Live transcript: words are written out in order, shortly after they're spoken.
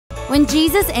When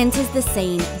Jesus enters the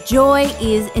scene, joy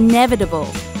is inevitable.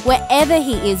 Wherever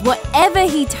he is, whatever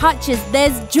he touches,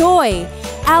 there's joy.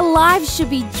 Our lives should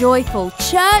be joyful.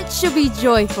 Church should be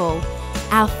joyful.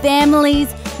 Our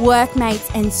families, workmates,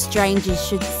 and strangers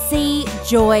should see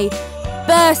joy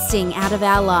bursting out of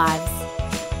our lives.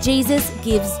 Jesus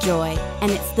gives joy,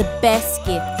 and it's the best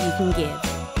gift you can give.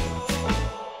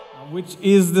 Which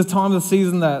is the time of the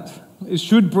season that it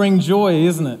should bring joy,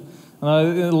 isn't it?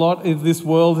 A lot of this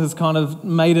world has kind of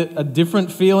made it a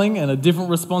different feeling and a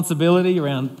different responsibility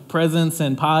around presents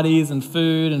and parties and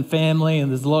food and family,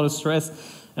 and there's a lot of stress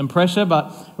and pressure.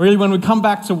 But really, when we come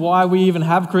back to why we even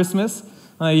have Christmas,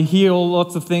 you hear all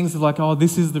lots of things of like, oh,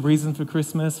 this is the reason for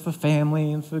Christmas, for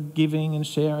family and for giving and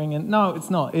sharing. And no, it's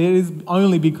not. It is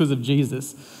only because of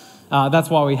Jesus. That's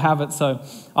why we have it. So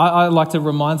I like to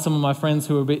remind some of my friends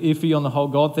who are a bit iffy on the whole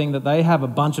God thing that they have a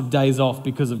bunch of days off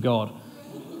because of God.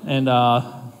 And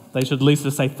they should at least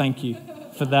just say thank you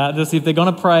for that. Just if they're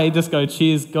going to pray, just go,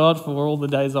 cheers, God, for all the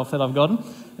days off that I've gotten.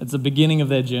 It's the beginning of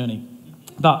their journey.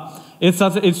 But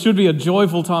it should be a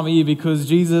joyful time of year because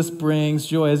Jesus brings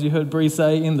joy. As you heard Bree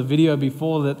say in the video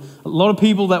before, that a lot of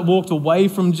people that walked away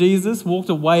from Jesus walked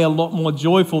away a lot more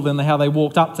joyful than how they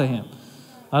walked up to him.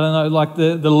 I don't know, like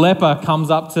the leper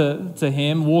comes up to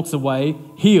him, walks away,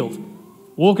 healed,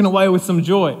 walking away with some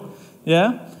joy.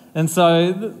 Yeah? And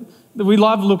so we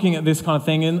love looking at this kind of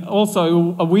thing. And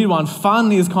also a weird one,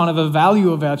 fun is kind of a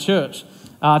value of our church.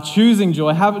 Choosing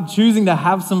joy, choosing to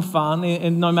have some fun,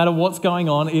 and no matter what's going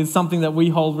on, is something that we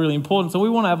hold really important. So we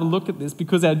want to have a look at this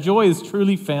because our joy is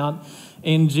truly found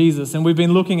in Jesus. And we've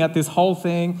been looking at this whole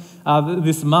thing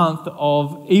this month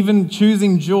of even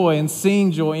choosing joy and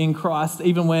seeing joy in Christ,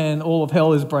 even when all of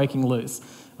hell is breaking loose,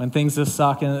 when things just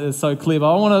suck and it's so clear.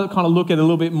 But I want to kind of look at it a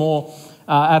little bit more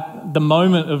at the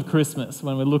moment of Christmas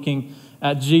when we're looking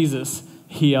at Jesus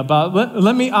here. But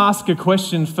let me ask a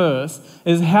question first,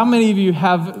 is how many of you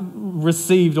have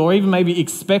received or even maybe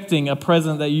expecting a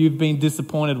present that you've been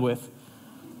disappointed with?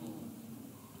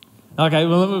 Okay,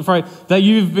 well, I'm afraid that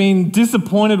you've been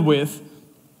disappointed with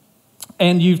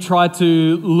and you've tried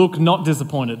to look not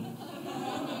disappointed.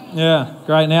 Yeah,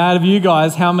 great. Now, out of you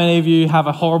guys, how many of you have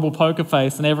a horrible poker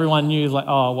face and everyone knew like,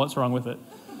 oh, what's wrong with it?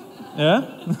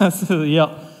 Yeah?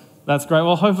 Yeah. That's great.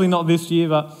 Well, hopefully not this year,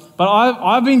 but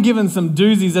I've been given some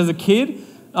doozies as a kid.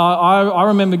 I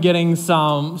remember getting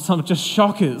some just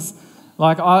shockers,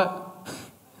 like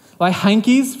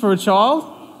hankies for a child.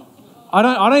 I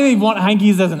don't even want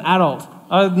hankies as an adult.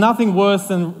 Nothing worse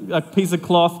than a piece of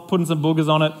cloth, putting some boogers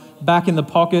on it, back in the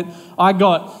pocket. I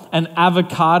got an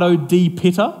avocado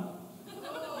de-pitter.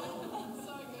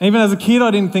 Even as a kid,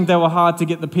 I didn't think they were hard to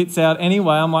get the pits out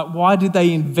anyway. I'm like, why did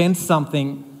they invent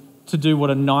something to do what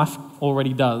a knife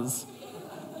already does?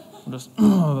 I'm just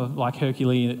like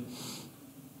Hercules.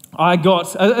 I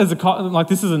got, like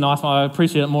this is a nice one, I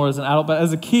appreciate it more as an adult, but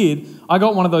as a kid, I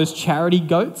got one of those charity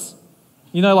goats.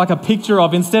 You know, like a picture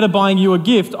of, instead of buying you a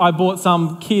gift, I bought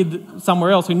some kid somewhere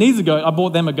else who needs a goat, I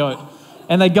bought them a goat.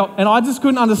 And I just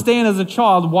couldn't understand as a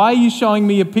child, why are you showing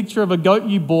me a picture of a goat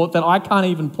you bought that I can't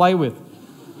even play with?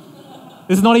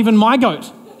 It's not even my goat.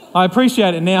 I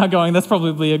appreciate it now going, that's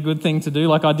probably a good thing to do.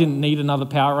 Like I didn't need another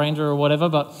Power Ranger or whatever,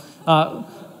 but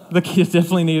the kid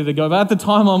definitely needed to go. But at the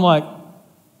time I'm like,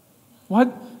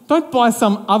 what? Don't buy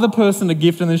some other person a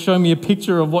gift and then show me a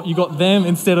picture of what you got them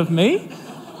instead of me.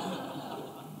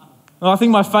 And I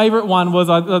think my favourite one was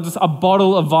just a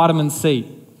bottle of vitamin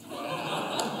C.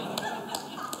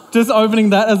 Just opening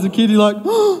that as a kid, you're like,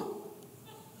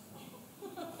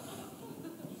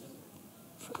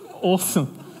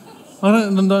 awesome. I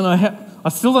don't know how. I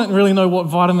still don't really know what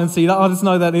vitamin C is. I just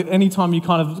know that anytime you're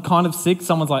kind of sick,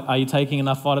 someone's like, "Are you taking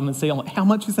enough vitamin C?" I'm like, "How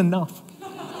much is enough?"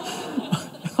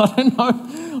 I don't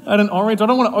know. I had an orange. I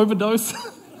don't want to overdose.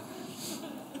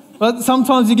 But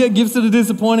sometimes you get gifts that are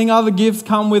disappointing. Other gifts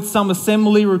come with some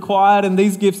assembly required, and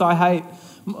these gifts I hate.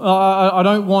 I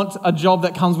don't want a job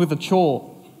that comes with a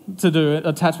chore to do it,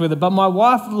 attached with it. But my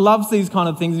wife loves these kind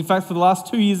of things. In fact, for the last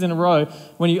 2 years in a row,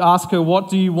 when you ask her, what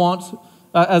do you want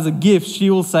as a gift, she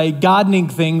will say gardening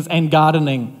things and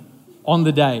gardening on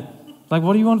the day. Like,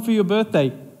 what do you want for your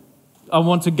birthday? I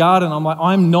want to garden. I'm like,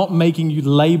 I'm not making you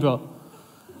labor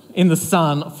in the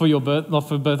sun for your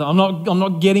birthday. I'm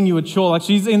not getting you a chore. Like,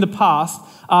 she's in the past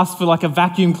asked for like a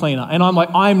vacuum cleaner, and I'm like,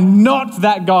 I'm not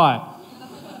that guy,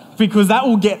 because that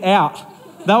will get out.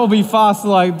 That will be fast.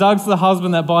 Like, Doug's the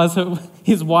husband that buys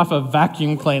his wife a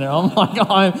vacuum cleaner. I'm like,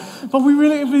 but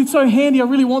it's so handy. I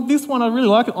really want this one. I really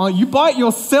like it. Oh, you buy it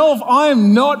yourself. I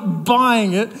am not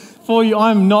buying it for you.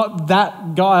 I'm not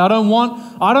that guy. I don't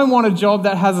want a job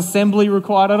that has assembly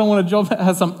required. I don't want a job that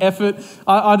has some effort.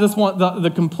 I just want the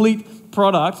complete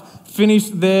product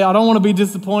finished there. I don't want to be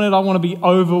disappointed. I want to be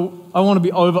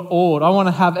overawed. I want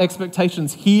to have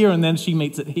expectations here, and then she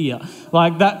meets it here.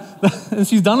 Like that and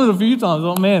she's done it a few times.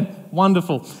 Oh man,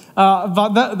 wonderful.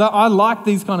 But I like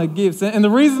these kind of gifts. And the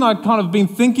reason I kind of been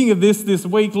thinking of this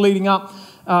week leading up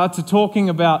to talking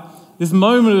about this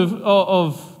moment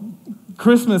of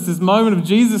Christmas, this moment of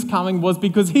Jesus coming, was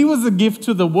because he was a gift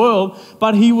to the world,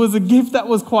 but he was a gift that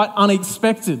was quite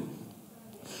unexpected.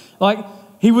 Like,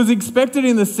 he was expected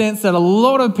in the sense that a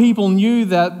lot of people knew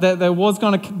that there was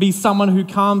going to be someone who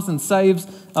comes and saves.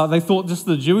 They thought, just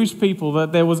the Jewish people,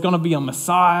 that there was going to be a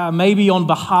Messiah, maybe on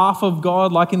behalf of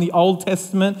God, like in the Old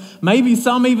Testament. Maybe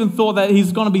some even thought that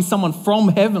he's going to be someone from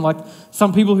heaven. Like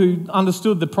some people who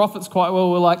understood the prophets quite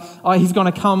well were like, oh, he's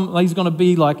going to come, he's going to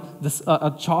be like this,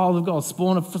 a child of God,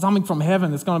 spawn of something from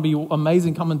heaven. It's going to be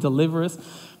amazing, come and deliver us.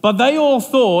 But they all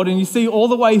thought, and you see all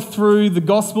the way through the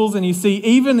Gospels, and you see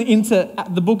even into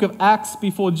the book of Acts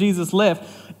before Jesus left,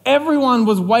 everyone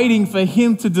was waiting for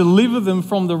him to deliver them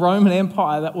from the Roman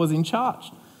Empire that was in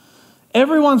charge.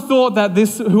 Everyone thought that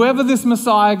whoever this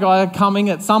Messiah guy coming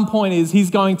at some point is, he's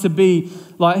going to be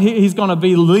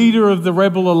leader of the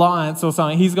Rebel Alliance or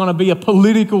something. He's going to be a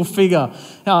political figure.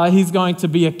 He's going to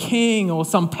be a king, or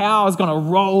some power is going to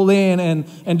roll in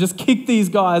and just kick these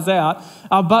guys out.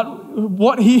 But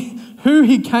who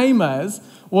he came as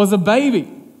was a baby.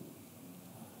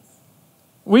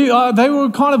 They were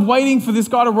kind of waiting for this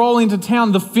guy to roll into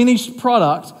town, the finished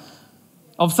product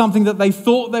of something that they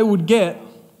thought they would get.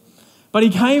 But he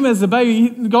came as a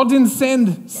baby. God didn't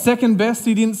send second best.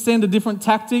 He didn't send a different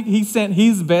tactic. He sent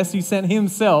his best. He sent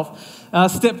himself.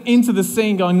 Stepped into the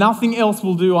scene going, nothing else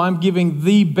will do. I'm giving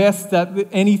the best that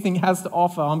anything has to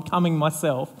offer. I'm coming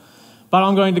myself. But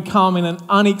I'm going to come in an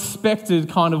unexpected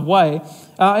kind of way.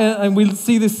 And we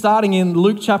see this starting in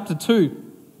Luke chapter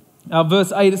 2.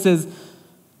 Verse 8, it says,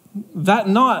 that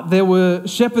night there were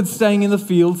shepherds staying in the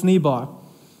fields nearby,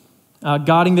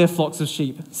 guarding their flocks of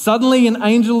sheep. Suddenly an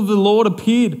angel of the Lord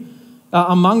appeared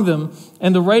among them,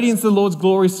 and the radiance of the Lord's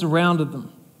glory surrounded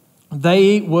them.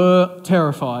 They were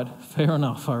terrified. Fair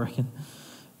enough, I reckon.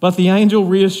 But the angel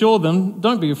reassured them,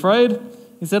 don't be afraid.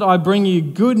 He said, I bring you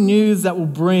good news that will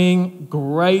bring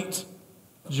great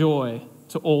joy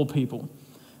to all people.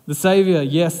 The Savior,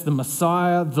 yes, the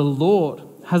Messiah, the Lord,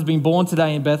 has been born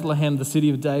today in Bethlehem, the city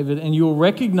of David, and you will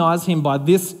recognize him by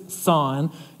this sign.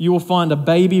 You will find a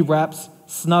baby wrapped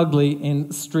snugly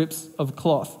in strips of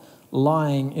cloth,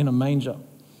 lying in a manger.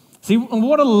 See,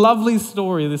 what a lovely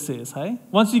story this is, hey?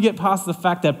 Once you get past the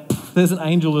fact that there's an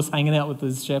angel just hanging out with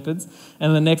these shepherds,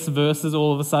 and the next verses,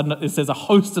 all of a sudden, it says a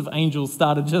host of angels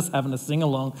started just having a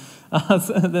sing-along.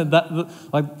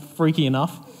 Like, freaky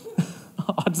enough.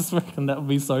 I just reckon that would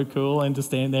be so cool, and to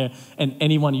stand there and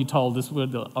anyone you told this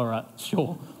would, all right,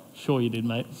 sure you did,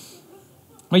 mate.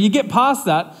 But you get past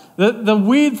that, the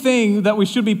weird thing that we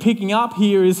should be picking up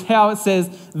here is how it says,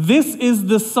 this is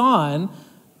the sign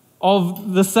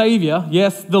of the Savior,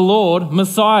 yes, the Lord,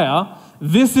 Messiah.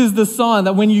 This is the sign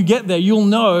that when you get there, you'll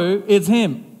know it's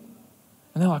him.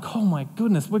 And they're like, oh my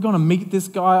goodness, we're going to meet this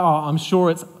guy. Oh, I'm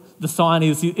sure the sign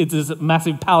is, it's this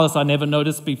massive palace I never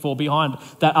noticed before behind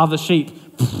that other sheep.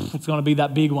 It's going to be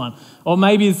that big one. Or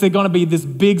maybe it's going to be this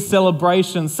big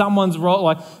celebration. Someone's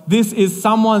like, this is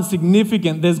someone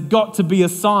significant. There's got to be a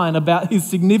sign about his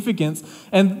significance.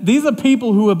 And these are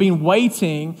people who have been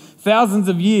waiting thousands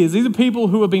of years. These are people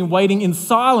who have been waiting in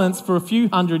silence for a few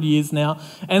hundred years now.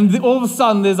 And all of a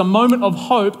sudden there's a moment of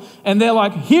hope. And they're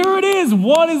like, here it is.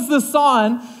 What is the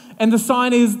sign? And the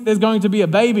sign is there's going to be a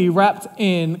baby wrapped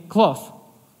in cloth,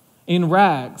 in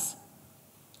rags,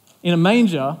 in a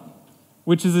manger,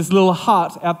 which is this little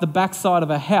hut out the backside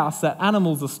of a house that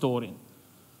animals are stored in.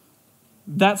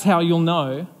 That's how you'll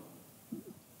know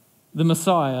the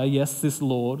Messiah, yes, this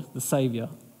Lord, the Savior,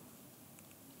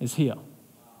 is here.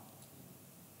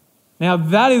 Now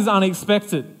that is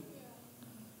unexpected.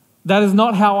 That is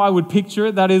not how I would picture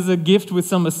it. That is a gift with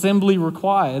some assembly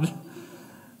required.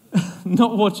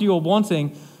 Not what you are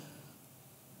wanting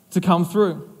to come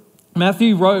through.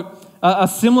 Matthew wrote a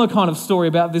similar kind of story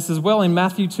about this as well. In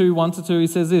Matthew 2, 1-2, he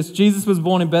says this, Jesus was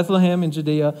born in Bethlehem in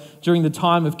Judea during the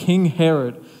time of King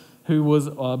Herod, who was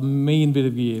a mean bit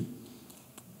of year.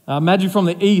 Magi from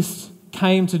the east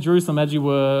came to Jerusalem. Magi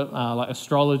were like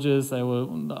astrologers. They were,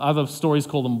 other stories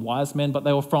call them wise men, but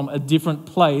they were from a different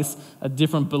place, a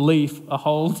different belief, a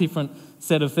whole different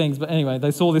set of things. But anyway,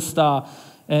 they saw this star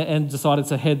and decided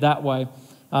to head that way.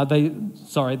 They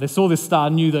saw this star,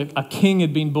 knew that a king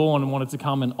had been born and wanted to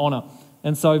come and honor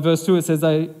And so verse 2, it says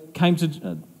they came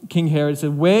to King Herod and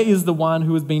said, "Where is the one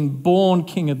who has been born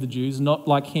king of the Jews?" Not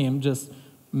like him, just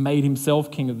made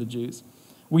himself king of the Jews.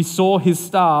 "We saw his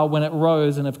star when it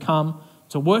rose and have come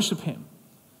to worship him."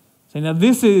 So now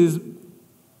this is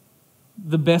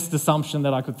the best assumption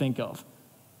that I could think of.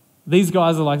 These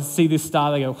guys are like, see this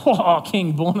star, they go, "Whoa,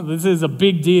 king born, this is a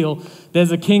big deal.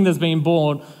 There's a king that's been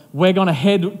born. We're going to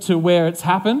head to where it's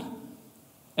happened."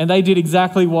 And they did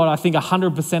exactly what I think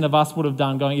 100% of us would have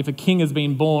done, going, if a king has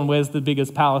been born, where's the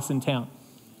biggest palace in town?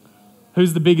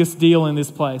 Who's the biggest deal in this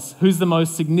place? Who's the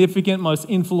most significant, most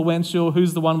influential?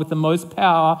 Who's the one with the most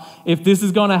power? If this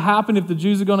is going to happen, if the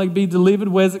Jews are going to be delivered,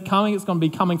 where's it coming? It's going to be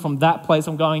coming from that place.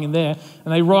 I'm going in there.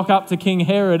 And they rock up to King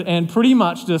Herod and pretty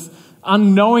much just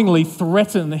unknowingly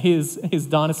threaten his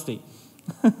dynasty.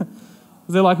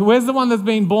 They're like, "Where's the one that's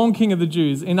been born king of the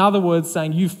Jews?" In other words,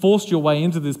 saying, you forced your way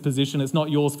into this position. It's not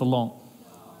yours for long.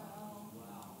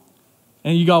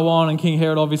 And you go on, and King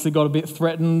Herod obviously got a bit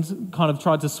threatened, kind of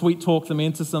tried to sweet talk them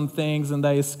into some things, and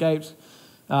they escaped.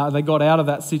 They got out of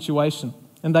that situation.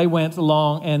 And they went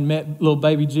along and met little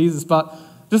baby Jesus. But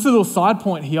just a little side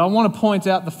point here, I want to point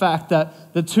out the fact that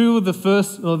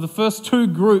the first two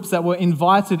groups that were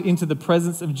invited into the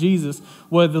presence of Jesus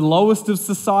were the lowest of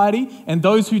society and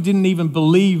those who didn't even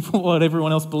believe what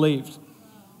everyone else believed.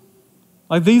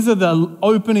 Like, these are the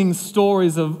opening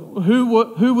stories of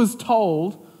who was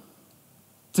told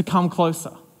to come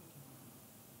closer.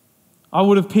 I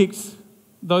would have picked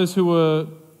those who were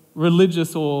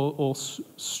religious or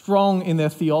strong in their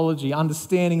theology,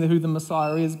 understanding who the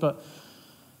Messiah is, but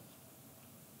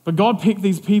God picked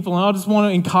these people, and I just want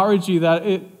to encourage you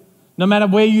that no matter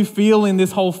where you feel in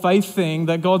this whole faith thing,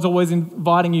 that God's always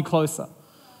inviting you closer.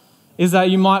 Is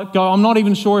that you might go, "I'm not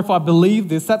even sure if I believe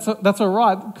this." That's all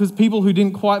right, because people who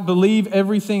didn't quite believe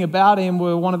everything about him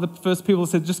were one of the first people who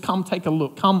said, "Just come take a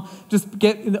look. Come, just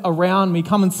get around me.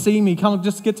 Come and see me. Come,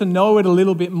 just get to know it a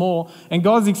little bit more." And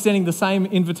God's extending the same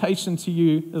invitation to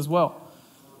you as well.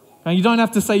 And you don't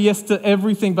have to say yes to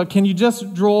everything, but can you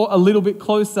just draw a little bit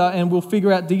closer, and we'll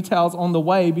figure out details on the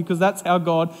way, because that's how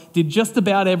God did just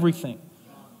about everything.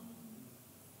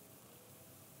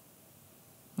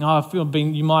 Now, I feel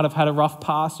you might have had a rough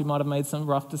past, you might have made some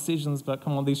rough decisions, but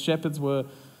come on, these shepherds were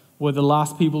the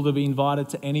last people to be invited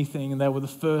to anything, and they were the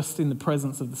first in the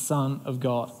presence of the Son of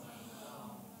God.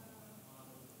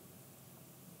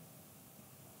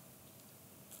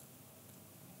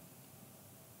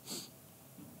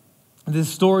 This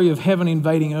story of heaven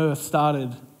invading earth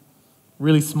started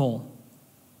really small,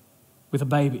 with a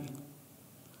baby,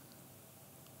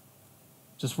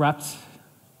 just wrapped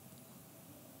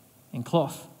in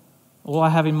cloth. All I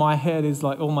have in my head is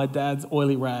like all my dad's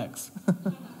oily rags.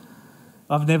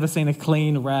 I've never seen a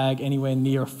clean rag anywhere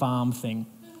near a farm thing.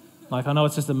 Like, I know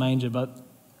it's just a manger, but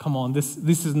come on, this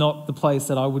is not the place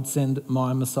that I would send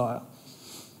my Messiah.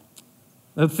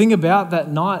 The thing about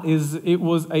that night is it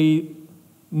was a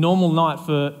normal night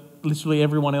for literally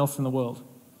everyone else in the world.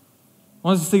 I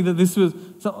want to see that this was,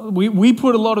 we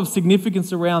put a lot of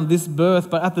significance around this birth,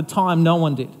 but at the time no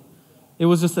one did. It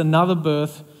was just another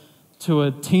birth to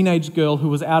a teenage girl who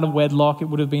was out of wedlock. It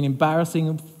would have been embarrassing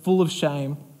and full of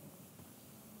shame.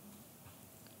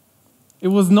 It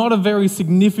was not a very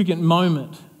significant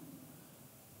moment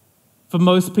for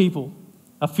most people.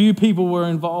 A few people were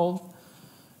involved,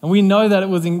 and we know that it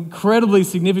was incredibly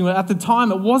significant. At the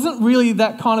time, it wasn't really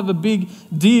that kind of a big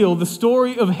deal. The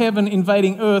story of heaven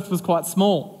invading earth was quite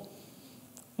small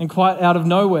and quite out of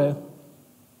nowhere.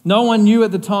 No one knew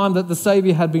at the time that the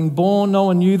Savior had been born. No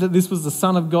one knew that this was the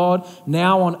Son of God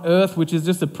now on earth, which is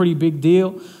just a pretty big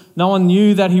deal. No one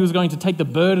knew that he was going to take the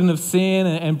burden of sin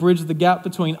and bridge the gap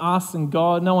between us and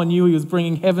God. No one knew he was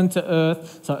bringing heaven to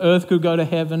earth so earth could go to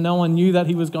heaven. No one knew that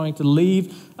he was going to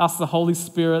leave us the Holy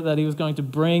Spirit, that he was going to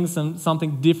bring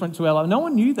something different to our life. No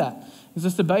one knew that. It was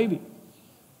just a baby.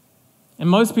 And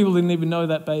most people didn't even know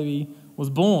that baby was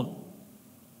born.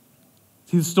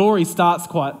 His story starts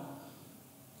quite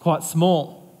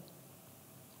small.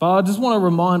 But I just want to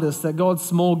remind us that God's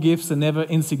small gifts are never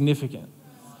insignificant.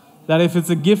 That if it's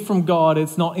a gift from God,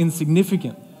 it's not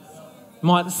insignificant. It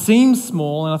might seem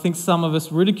small, and I think some of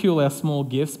us ridicule our small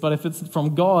gifts, but if it's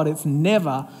from God, it's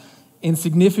never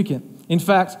insignificant. In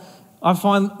fact, I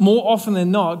find more often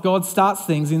than not, God starts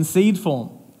things in seed form,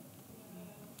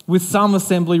 with some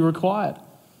assembly required,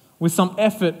 with some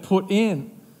effort put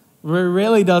in. Very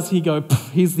rarely does he go,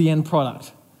 here's the end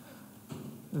product.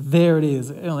 There it is.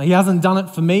 He hasn't done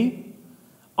it for me.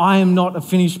 I am not a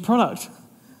finished product.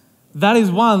 That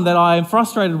is one that I am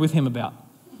frustrated with him about.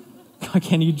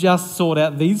 Can you just sort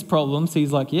out these problems?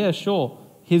 He's like, yeah, sure.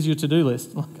 Here's your to-do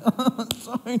list. I'm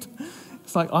like,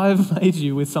 It's like, I've made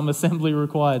you with some assembly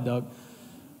required, dog.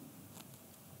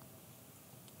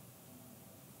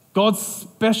 God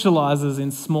specializes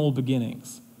in small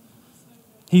beginnings.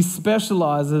 He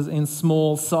specializes in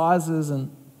small sizes.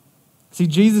 And see,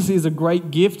 Jesus is a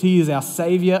great gift. He is our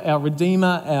Savior, our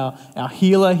Redeemer, our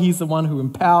healer. He's the one who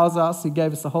empowers us. He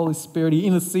gave us the Holy Spirit. He's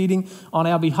interceding on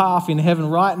our behalf in heaven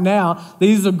right now.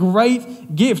 This is a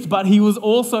great gift, but he was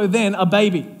also then a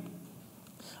baby.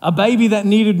 A baby that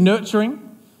needed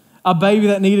nurturing, a baby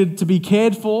that needed to be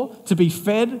cared for, to be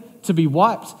fed, to be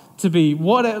wiped, to be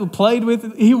played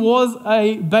with. He was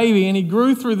a baby, and he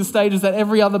grew through the stages that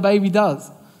every other baby does.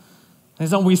 And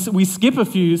so we skip a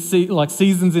few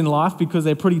seasons in life because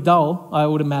they're pretty dull, I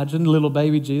would imagine. Little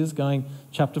baby Jesus going,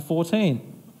 chapter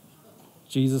 14.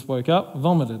 Jesus woke up,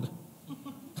 vomited,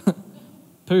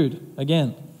 pooed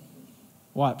again,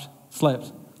 wiped,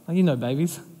 slept. Well, you know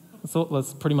babies.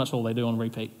 That's pretty much all they do on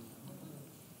repeat.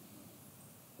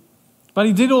 But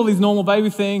he did all these normal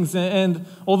baby things, and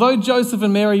although Joseph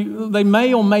and Mary, they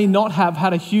may or may not have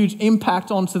had a huge impact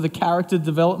onto the character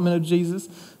development of Jesus,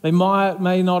 they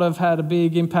may not have had a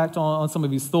big impact on some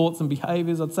of his thoughts and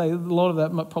behaviors. I'd say a lot of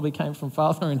that probably came from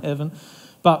Father in heaven.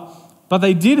 But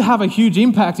they did have a huge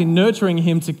impact in nurturing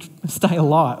him to stay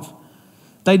alive.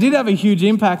 They did have a huge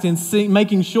impact in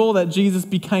making sure that Jesus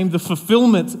became the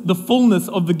fulfillment, the fullness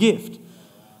of the gift.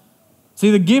 See,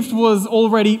 the gift was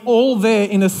already all there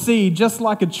in a seed, just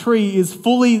like a tree is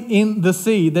fully in the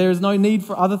seed. There is no need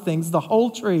for other things. The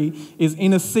whole tree is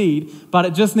in a seed, but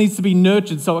it just needs to be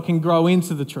nurtured so it can grow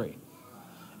into the tree.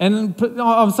 And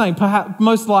I'm saying perhaps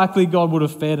most likely God would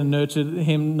have fed and nurtured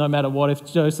him no matter what. If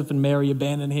Joseph and Mary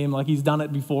abandoned him, like he's done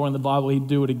it before in the Bible, he'd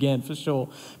do it again for sure.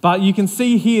 But you can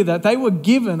see here that they were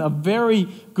given a very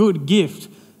good gift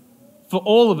for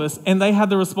all of us, and they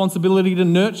had the responsibility to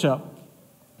nurture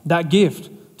that gift,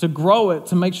 to grow it,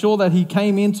 to make sure that he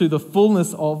came into the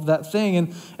fullness of that thing.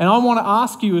 And I want to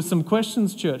ask you some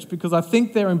questions, church, because I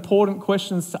think they're important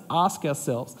questions to ask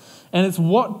ourselves. And it's,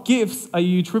 what gifts are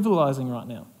you trivializing right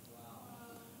now?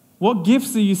 What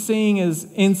gifts are you seeing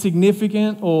as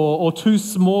insignificant or too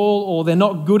small, or they're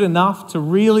not good enough to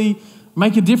really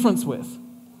make a difference with?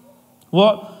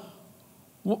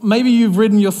 Maybe you've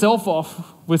written yourself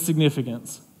off with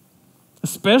significance,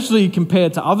 especially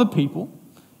compared to other people.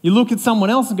 You look at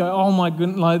someone else and go, oh my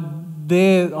goodness, I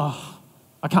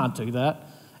can't do that.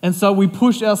 And so we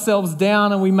push ourselves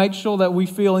down and we make sure that we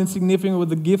feel insignificant with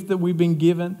the gift that we've been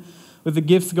given, with the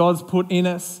gifts God's put in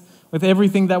us, with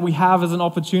everything that we have as an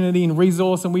opportunity and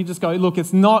resource. And we just go, look,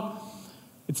 it's not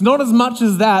as much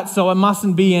as that, so it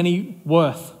mustn't be any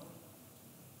worth.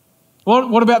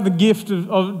 What about the gift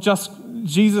of just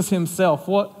Jesus himself?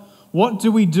 What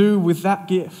do we do with that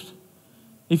gift?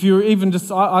 If you're even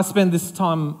just, I spend this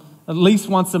time at least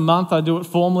once a month, I do it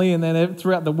formally, and then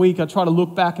throughout the week I try to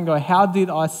look back and go, how did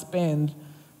I spend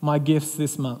my gifts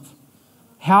this month?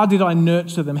 How did I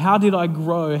nurture them? How did I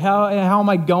grow? How am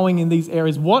I going in these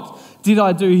areas? What did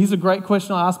I do? Here's a great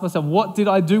question I ask myself. What did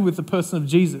I do with the person of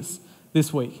Jesus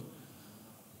this week?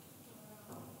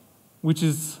 Which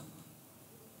is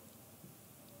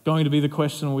going to be the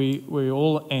question we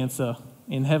all answer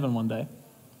in heaven one day.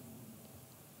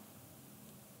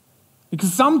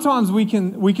 Because sometimes we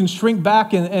can shrink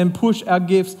back and push our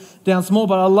gifts down small.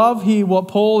 But I love here what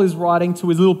Paul is writing to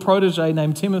his little protege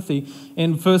named Timothy.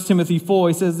 In 1 Timothy 4,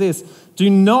 he says this: do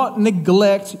not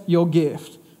neglect your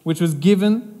gift, which was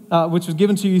given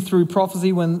to you through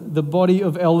prophecy when the body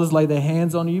of elders lay their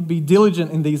hands on you. Be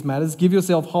diligent in these matters. Give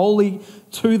yourself wholly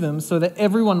to them so that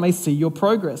everyone may see your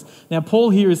progress. Now, Paul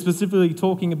here is specifically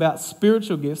talking about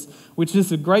spiritual gifts, which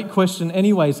is a great question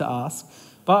anyway to ask.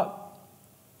 But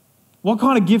what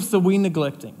kind of gifts are we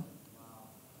neglecting?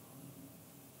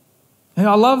 And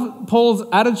I love Paul's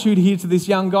attitude here to this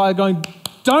young guy going,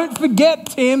 don't forget,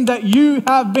 Tim, that you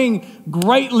have been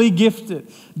greatly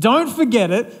gifted. Don't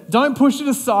forget it. Don't push it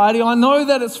aside. I know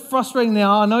that it's frustrating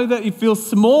now. I know that you feel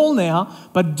small now,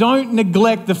 but don't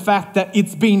neglect the fact that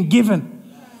it's been given.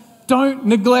 Don't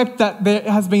neglect that there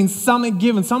has been something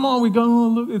given. Sometimes we go, oh,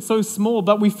 look, it's so small,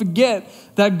 but we forget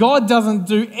that God doesn't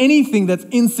do anything that's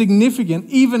insignificant,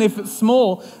 even if it's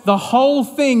small. The whole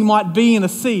thing might be in a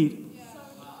seed.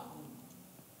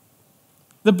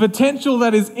 The potential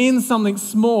that is in something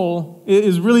small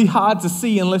is really hard to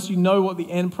see unless you know what the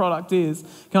end product is.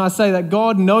 Can I say that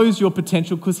God knows your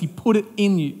potential because he put it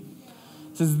in you?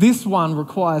 He says this one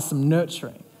requires some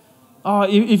nurturing. Oh,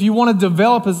 if you want to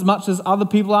develop as much as other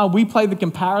people are, we play the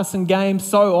comparison game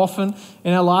so often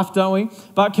in our life, don't we?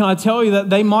 But can I tell you that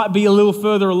they might be a little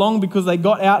further along because they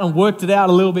got out and worked it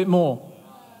out a little bit more.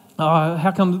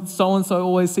 How come so-and-so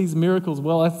always sees miracles?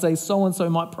 Well, I'd say so-and-so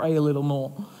might pray a little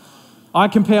more. I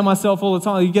compare myself all the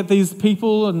time. You get these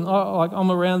people, and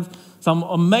I'm around some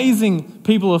amazing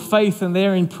people of faith, and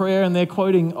they're in prayer, and they're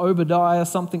quoting Obadiah,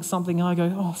 something. I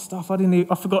go, oh, stuff,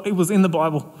 I forgot it was in the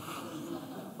Bible.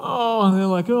 Oh, and they're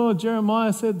like, oh,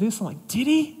 Jeremiah said this. I'm like, did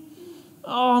he?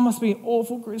 Oh, I must be an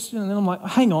awful Christian. And then I'm like,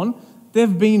 hang on,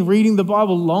 they've been reading the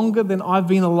Bible longer than I've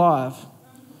been alive.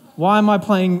 Why am I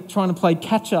trying to play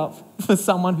catch up for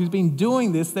someone who's been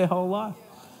doing this their whole life?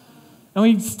 And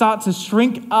we start to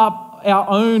shrink up our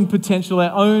own potential,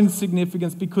 our own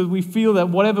significance, because we feel that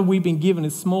whatever we've been given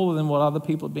is smaller than what other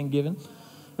people have been given.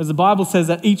 Whereas the Bible says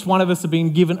that each one of us have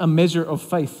been given a measure of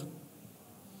faith.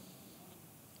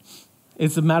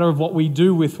 It's a matter of what we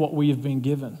do with what we have been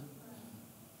given.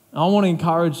 And I want to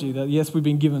encourage you that, yes, we've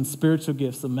been given spiritual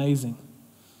gifts, amazing.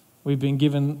 We've been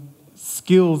given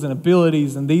skills and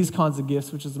abilities and these kinds of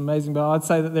gifts, which is amazing. But I'd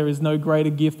say that there is no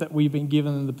greater gift that we've been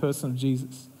given than the person of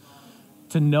Jesus.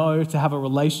 To know, to have a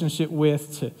relationship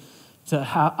with, to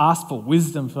ask for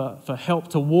wisdom, for help,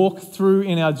 to walk through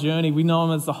in our journey. We know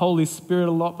him as the Holy Spirit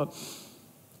a lot, but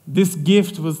this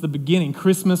gift was the beginning.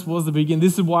 Christmas was the beginning.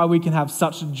 This is why we can have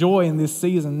such joy in this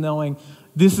season, knowing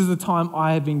this is the time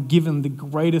I have been given the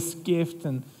greatest gift.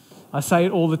 And I say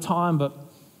it all the time, but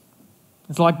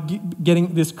it's like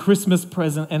getting this Christmas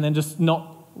present and then just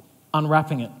not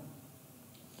unwrapping it.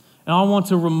 And I want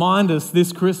to remind us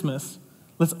this Christmas,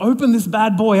 let's open this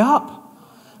bad boy up.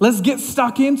 Let's get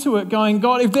stuck into it going,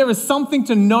 God, if there is something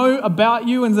to know about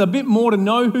you and there's a bit more to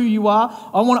know who you are,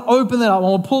 I want to open that up. I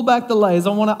want to pull back the layers. I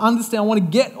want to understand. I want to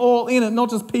get all in it, not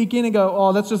just peek in and go,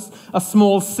 oh, that's just a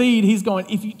small seed. He's going,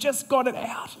 if you just got it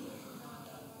out.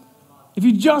 If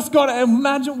you just got to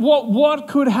imagine what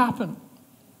could happen.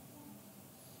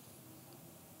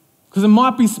 Because it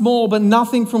might be small, but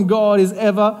nothing from God is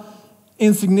ever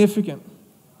insignificant.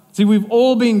 See, we've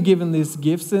all been given these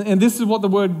gifts, and this is what the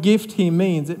word gift here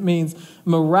means. It means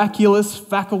miraculous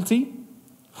faculty,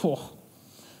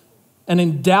 an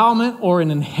endowment or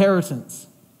an inheritance.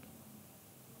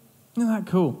 Isn't that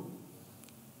cool?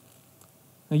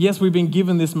 Now, yes, we've been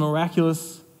given this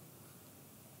miraculous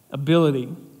ability,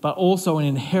 but also an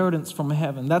inheritance from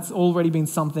heaven. That's already been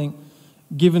something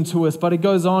given to us. But it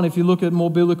goes on, if you look at more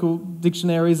biblical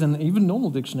dictionaries and even normal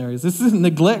dictionaries, this is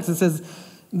neglect. It says,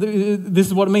 this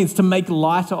is what it means, to make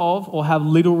light of or have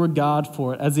little regard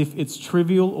for it, as if it's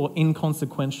trivial or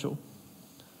inconsequential.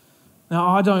 Now,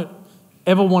 I don't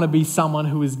ever want to be someone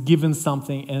who is given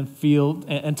something and feel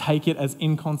and take it as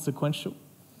inconsequential.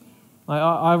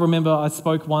 I remember I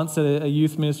spoke once at a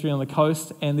youth ministry on the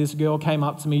coast, and this girl came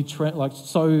up to me like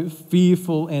so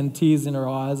fearful and tears in her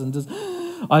eyes, and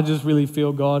I just really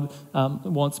feel God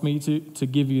wants me to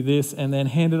give you this, and then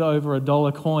handed over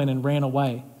 $1 coin and ran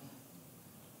away.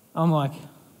 I'm like,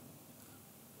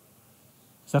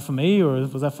 is that for me or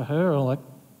was that for her? Or like,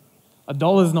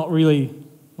 $1's not really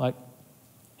like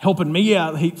helping me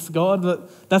out heaps, God.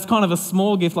 But that's kind of a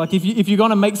small gift. Like if you're going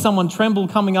to make someone tremble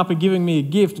coming up and giving me a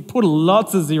gift, put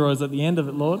lots of zeros at the end of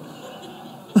it, Lord.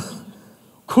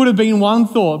 Could have been one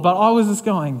thought, but I was just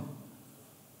going,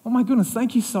 oh my goodness,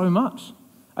 thank you so much.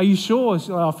 Are you sure?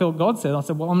 I felt God said. I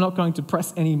said, well, I'm not going to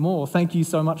press anymore. Thank you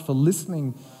so much for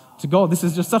listening to God. This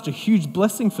is just such a huge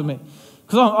blessing for me.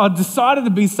 Because I decided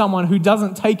to be someone who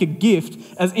doesn't take a gift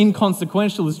as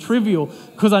inconsequential, as trivial,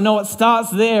 because I know it starts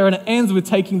there and it ends with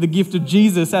taking the gift of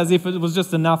Jesus as if it was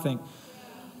just a nothing.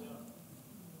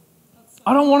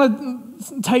 I don't want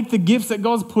to take the gifts that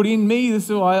God's put in me.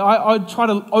 This is why I try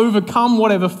to overcome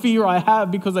whatever fear I have,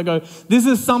 because I go, this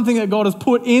is something that God has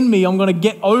put in me. I'm going to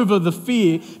get over the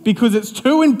fear because it's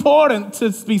too important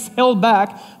to be held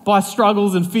back by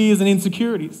struggles and fears and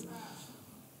insecurities.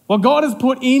 What God has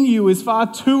put in you is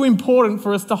far too important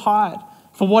for us to hide,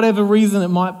 for whatever reason it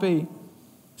might be.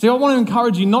 See, I want to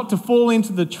encourage you not to fall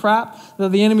into the trap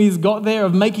that the enemy has got there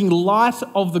of making light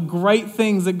of the great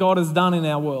things that God has done in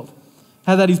our world.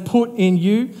 How that He's put in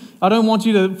you. I don't want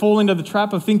you to fall into the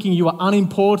trap of thinking you are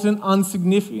unimportant,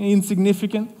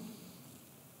 insignificant,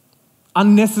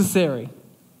 unnecessary.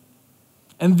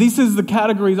 And this is the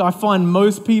categories I find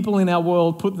most people in our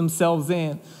world put themselves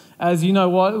in. As you know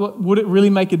what, would it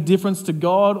really make a difference to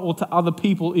God or to other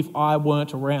people if I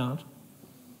weren't around?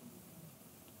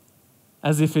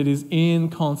 As if it is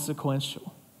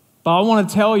inconsequential. But I want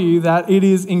to tell you that it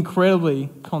is incredibly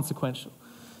consequential.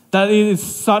 That it is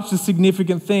such a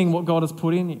significant thing what God has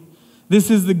put in you. This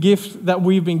is the gift that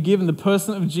we've been given. The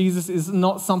person of Jesus is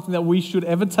not something that we should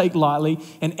ever take lightly.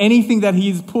 And anything that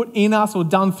He's put in us or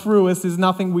done through us is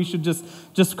nothing we should just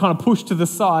kind of push to the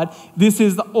side. This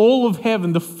is all of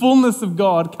heaven, the fullness of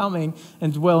God coming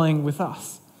and dwelling with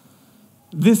us.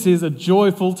 This is a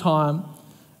joyful time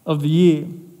of the year.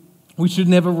 We should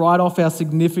never write off our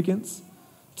significance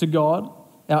to God,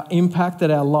 our impact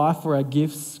that our life or our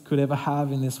gifts could ever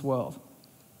have in this world.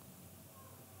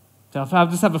 So I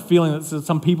just have a feeling that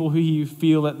some people who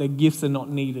feel that their gifts are not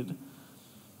needed. And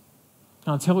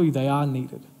I'll tell you, they are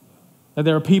needed. That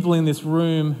there are people in this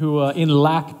room who are in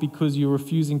lack because you're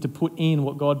refusing to put in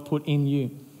what God put in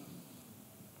you,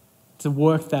 to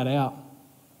work that out.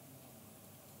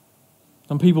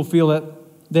 Some people feel that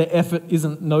their effort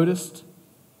isn't noticed.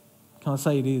 Can I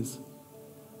say it is?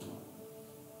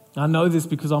 I know this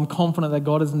because I'm confident that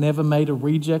God has never made a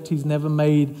reject. He's never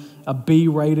made a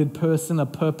B-rated person, a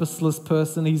purposeless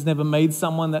person. He's never made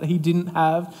someone that he didn't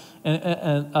have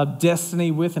a destiny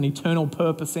with, an eternal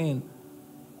purpose in.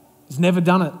 He's never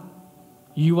done it.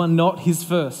 You are not his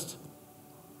first.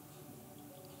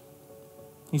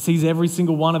 He sees every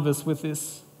single one of us with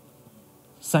this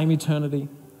same eternity,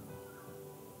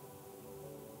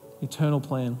 eternal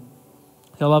plan.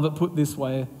 I love it put this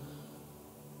way.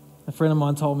 A friend of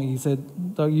mine told me, he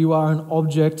said, though you are an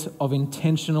object of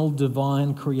intentional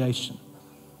divine creation.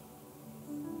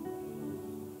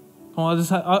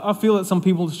 I feel that some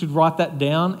people should write that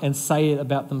down and say it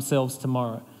about themselves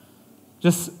tomorrow.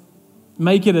 Just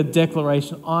make it a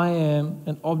declaration. I am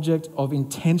an object of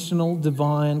intentional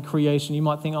divine creation. You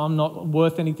might think, I'm not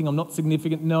worth anything, I'm not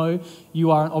significant. No, you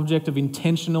are an object of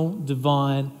intentional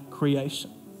divine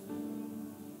creation.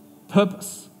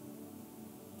 Purpose.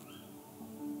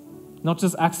 Not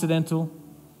just accidental.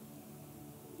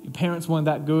 Your parents weren't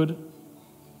that good.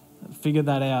 Figured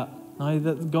that out. No,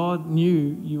 that God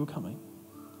knew you were coming.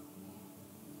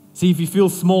 See, if you feel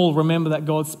small, remember that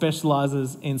God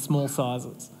specializes in small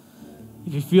sizes.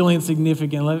 If you feel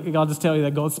insignificant, I'll just tell you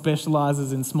that God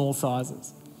specializes in small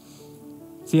sizes.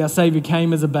 See, our Savior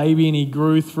came as a baby and he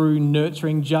grew through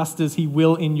nurturing just as he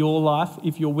will in your life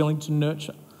if you're willing to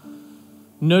nurture.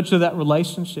 Nurture that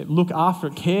relationship. Look after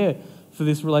it. Care for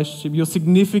this relationship. Your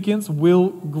significance will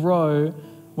grow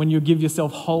when you give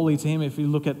yourself wholly to him, if you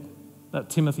look at that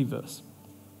Timothy verse.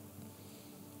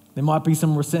 There might be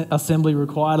some assembly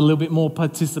required, a little bit more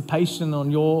participation on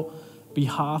your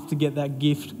behalf to get that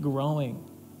gift growing.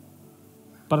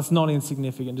 But it's not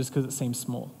insignificant just because it seems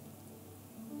small.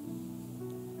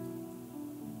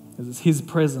 Because it's his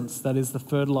presence that is the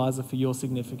fertilizer for your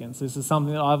significance. This is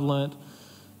something that I've learned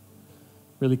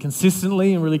really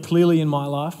consistently and really clearly in my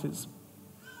life. Is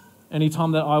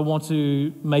anytime that I want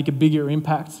to make a bigger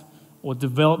impact or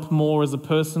develop more as a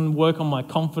person, work on my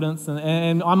confidence,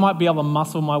 and I might be able to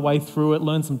muscle my way through it,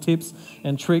 learn some tips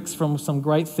and tricks from some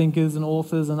great thinkers and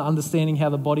authors and understanding how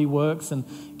the body works and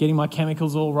getting my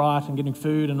chemicals all right and getting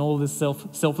food and all this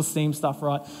self-esteem stuff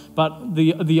right. But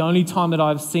the only time that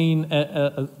I've seen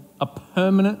a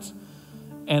permanent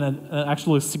and an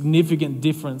actual significant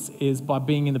difference is by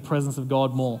being in the presence of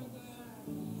God more.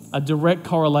 A direct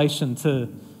correlation to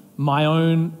my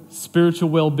own spiritual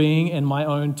well-being and my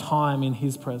own time in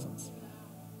his presence.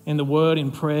 In the word,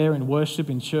 in prayer, in worship,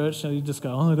 in church, and you just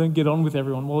go, I don't get on with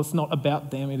everyone. Well, it's not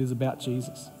about them, it is about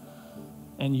Jesus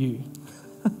and you.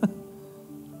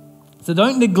 So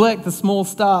don't neglect the small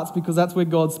starts because that's where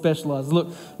God specializes. Look,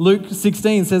 Luke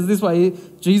 16 says this way,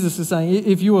 Jesus is saying,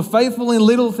 if you are faithful in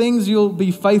little things, you'll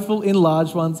be faithful in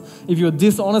large ones. If you're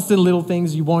dishonest in little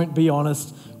things, you won't be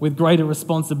honest with greater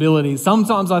responsibilities.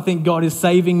 Sometimes I think God is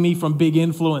saving me from big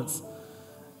influence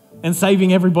and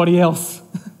saving everybody else.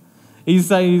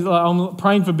 He's like, I'm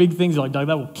praying for big things. You're like, Doug,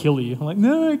 that will kill you. I'm like,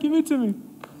 no, give it to me.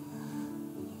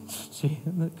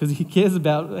 Because he cares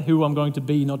about who I'm going to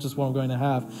be, not just what I'm going to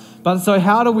have. But so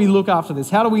how do we look after this?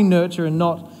 How do we nurture and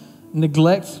not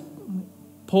neglect?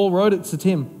 Paul wrote it to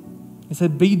Tim. He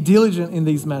said, be diligent in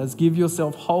these matters. Give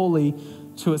yourself wholly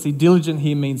to it. See, diligent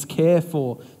here means care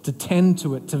for, to tend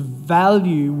to it, to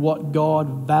value what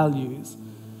God values,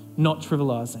 not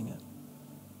trivializing it.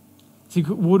 See,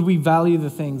 would we value the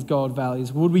things God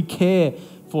values? Would we care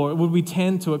for it? Would we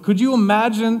tend to it? Could you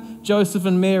imagine Joseph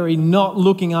and Mary not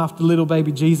looking after little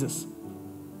baby Jesus?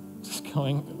 Just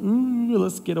going, ooh,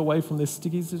 let's get away from this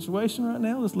sticky situation right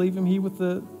now. Let's leave him here with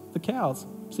the cows.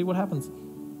 See what happens.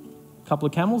 A couple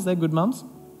of camels, they're good mums.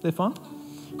 They're fun.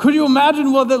 Could you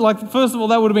imagine what that, like, first of all,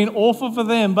 that would have been awful for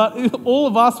them, but all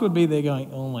of us would be there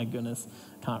going, oh my goodness,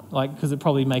 can't, like, because it'd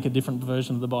probably make a different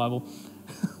version of the Bible.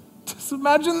 Just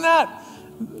imagine that.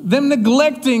 Them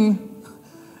neglecting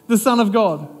the Son of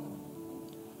God.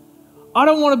 I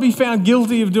don't want to be found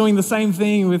guilty of doing the same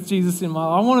thing with Jesus in my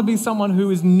life. I want to be someone who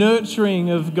is nurturing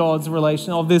of God's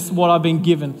relation, of this, what I've been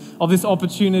given, of this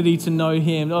opportunity to know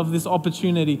him, of this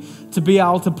opportunity to be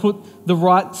able to put the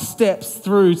right steps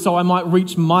through so I might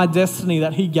reach my destiny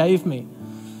that he gave me.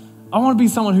 I want to be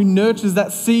someone who nurtures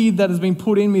that seed that has been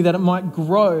put in me, that it might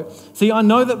grow. See, I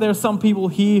know that there are some people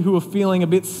here who are feeling a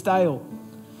bit stale,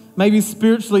 maybe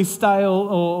spiritually stale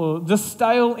or just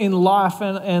stale in life,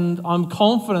 and I'm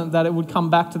confident that it would come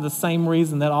back to the same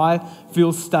reason that I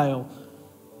feel stale.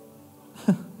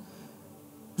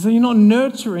 So you're not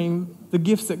nurturing the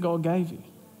gifts that God gave you.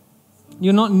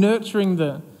 You're not nurturing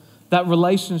that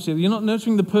relationship. You're not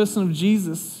nurturing the person of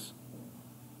Jesus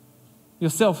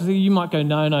yourself. See, you might go,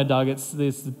 no, Doug, it's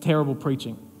the terrible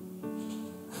preaching.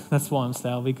 That's why I'm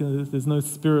stale, because there's no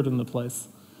spirit in the place.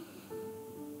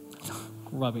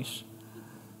 Rubbish.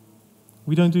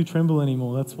 We don't do tremble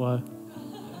anymore, that's why.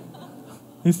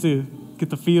 I used to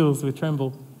get the feels with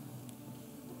tremble.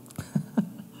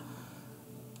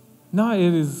 No,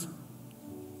 it is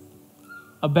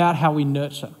about how we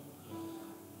nurture,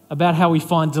 about how we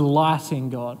find delight in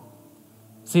God.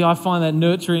 See, I find that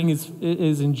nurturing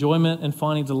is enjoyment and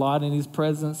finding delight in His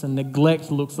presence, and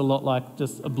neglect looks a lot like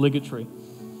just obligatory,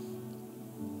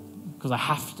 because I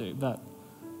have to. But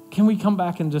can we come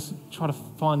back and just try to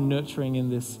find nurturing in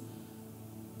this,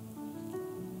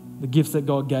 the gifts that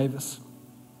God gave us?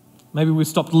 Maybe we've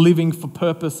stopped living for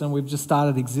purpose and we've just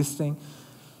started existing.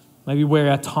 Maybe where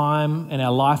our time and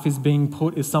our life is being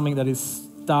put is something that is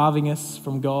starving us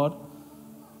from God.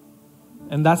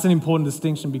 And that's an important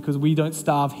distinction, because we don't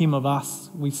starve Him of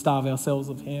us, we starve ourselves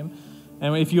of Him.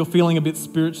 And if you're feeling a bit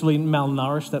spiritually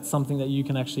malnourished, that's something that you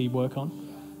can actually work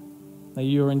on. That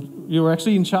you're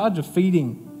actually in charge of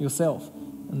feeding yourself.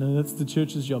 And then that's the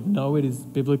church's job. No, it is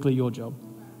biblically your job.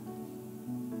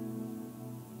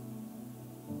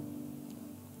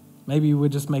 Maybe we're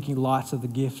just making light of the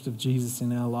gift of Jesus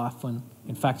in our life, when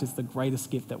in fact it's the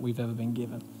greatest gift that we've ever been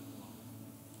given.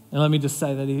 And let me just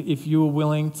say that if you are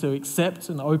willing to accept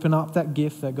and open up that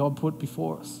gift that God put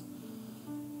before us,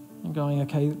 and going,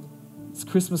 okay, it's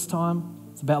Christmas time,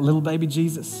 it's about little baby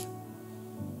Jesus.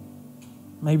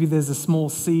 Maybe there's a small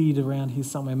seed around here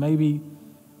somewhere. Maybe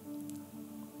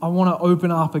I want to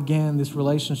open up again this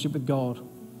relationship with God.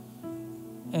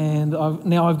 And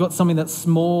now I've got something that's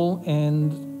small,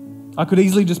 and I could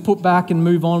easily just put back and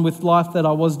move on with life that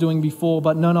I was doing before.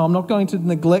 But no, I'm not going to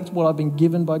neglect what I've been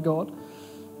given by God.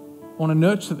 I want to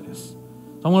nurture this.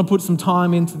 I want to put some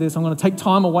time into this. I'm going to take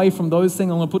time away from those things.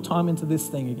 I'm going to put time into this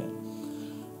thing again.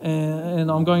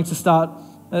 And I'm going to start,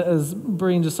 as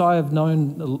Bree and Josiah have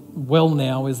known well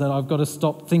now, is that I've got to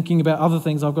stop thinking about other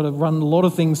things. I've got to run a lot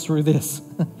of things through this.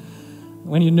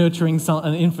 When you're nurturing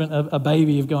an infant, a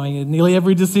baby, of going, nearly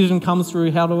every decision comes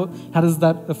through, how does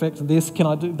that affect this? Can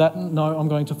I do that? No, I'm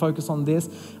going to focus on this.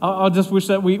 I just wish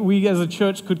that we as a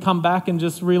church could come back and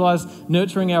just realize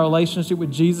nurturing our relationship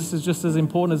with Jesus is just as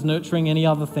important as nurturing any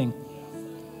other thing.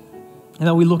 And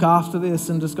that we look after this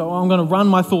and just go, I'm going to run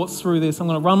my thoughts through this. I'm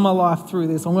going to run my life through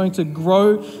this. I'm going to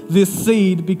grow this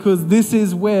seed, because this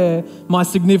is where my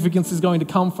significance is going to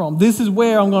come from. This is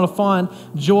where I'm going to find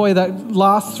joy that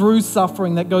lasts through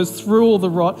suffering, that goes through all the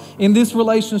rot. In this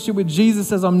relationship with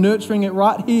Jesus, as I'm nurturing it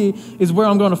right here, is where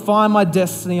I'm going to find my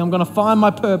destiny. I'm going to find my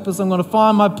purpose. I'm going to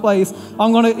find my place.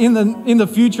 I'm going to, in the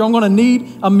future, I'm going to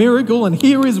need a miracle, and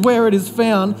here is where it is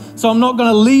found. So I'm not going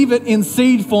to leave it in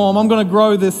seed form. I'm going to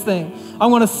grow this thing. I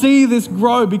want to see this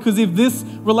grow, because if this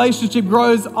relationship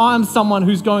grows, I'm someone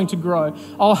who's going to grow.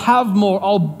 I'll have more,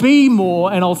 I'll be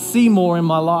more, and I'll see more in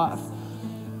my life.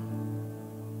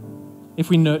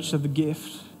 If we nurture the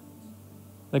gift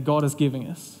that God is giving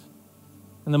us.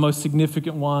 And the most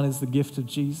significant one is the gift of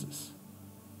Jesus.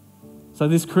 So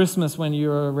this Christmas, when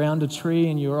you're around a tree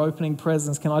and you're opening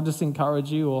presents, can I just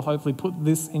encourage you, or hopefully put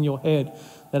this in your head,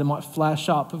 that it might flash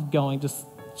up of going, just,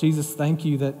 Jesus, thank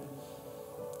you that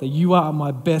you are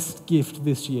my best gift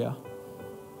this year.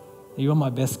 You are my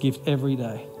best gift every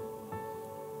day.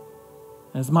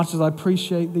 And as much as I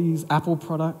appreciate these Apple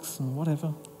products and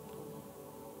whatever,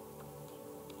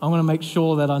 I'm going to make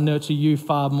sure that I nurture you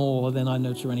far more than I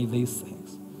nurture any of these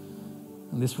things.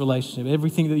 And this relationship,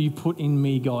 everything that you put in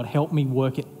me, God, help me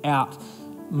work it out.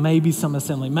 Maybe some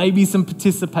assembly, maybe some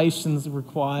participations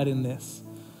required in this.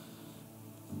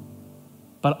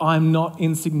 But I'm not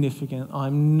insignificant.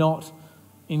 I'm not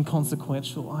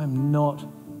inconsequential. I'm not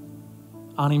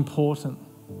unimportant.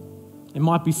 It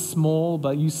might be small,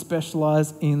 but you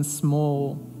specialize in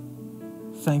small.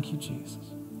 Thank you, Jesus.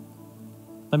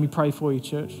 Let me pray for you,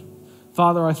 church.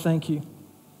 Father, I thank you.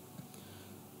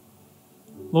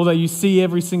 Lord, that you see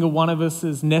every single one of us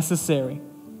as necessary.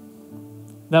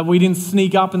 That we didn't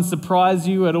sneak up and surprise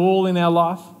you at all in our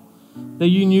life. That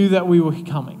you knew that we were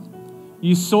coming.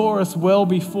 You saw us well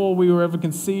before we were ever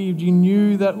conceived. You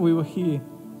knew that we were here.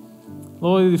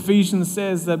 Lord, Ephesians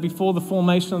says that before the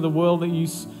formation of the world, that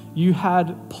you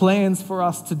had plans for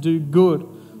us to do good.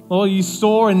 Lord, you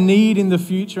saw a need in the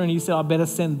future and you said, I better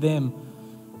send them.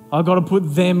 I've got to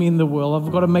put them in the world.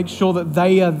 I've got to make sure that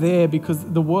they are there because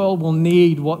the world will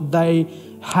need what they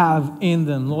have in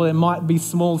them. Lord, there might be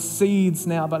small seeds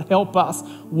now, but help us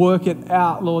work it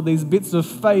out, Lord. These bits of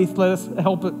faith, let us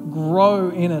help it grow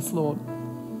in us, Lord.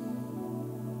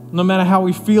 No matter how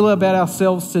we feel about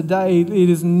ourselves today, it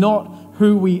is not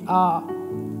who we are.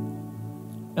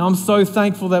 And I'm so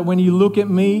thankful that when you look at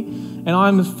me and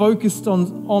I'm focused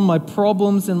on my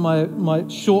problems and my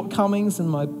shortcomings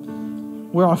and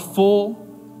where I fall,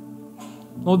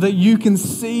 Lord, that you can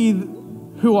see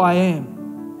who I am.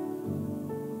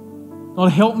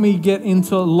 Lord, help me get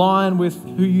into line with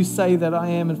who you say that I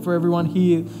am. And for everyone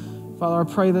here, Father,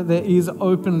 I pray that their ears are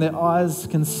open, their eyes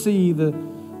can see that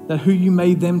who you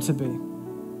made them to be.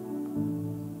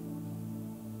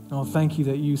 Oh, thank you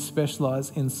that you specialize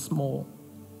in small.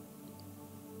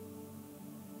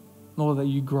 Lord, that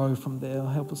you grow from there.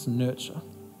 Help us nurture.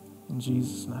 In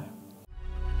Jesus' name.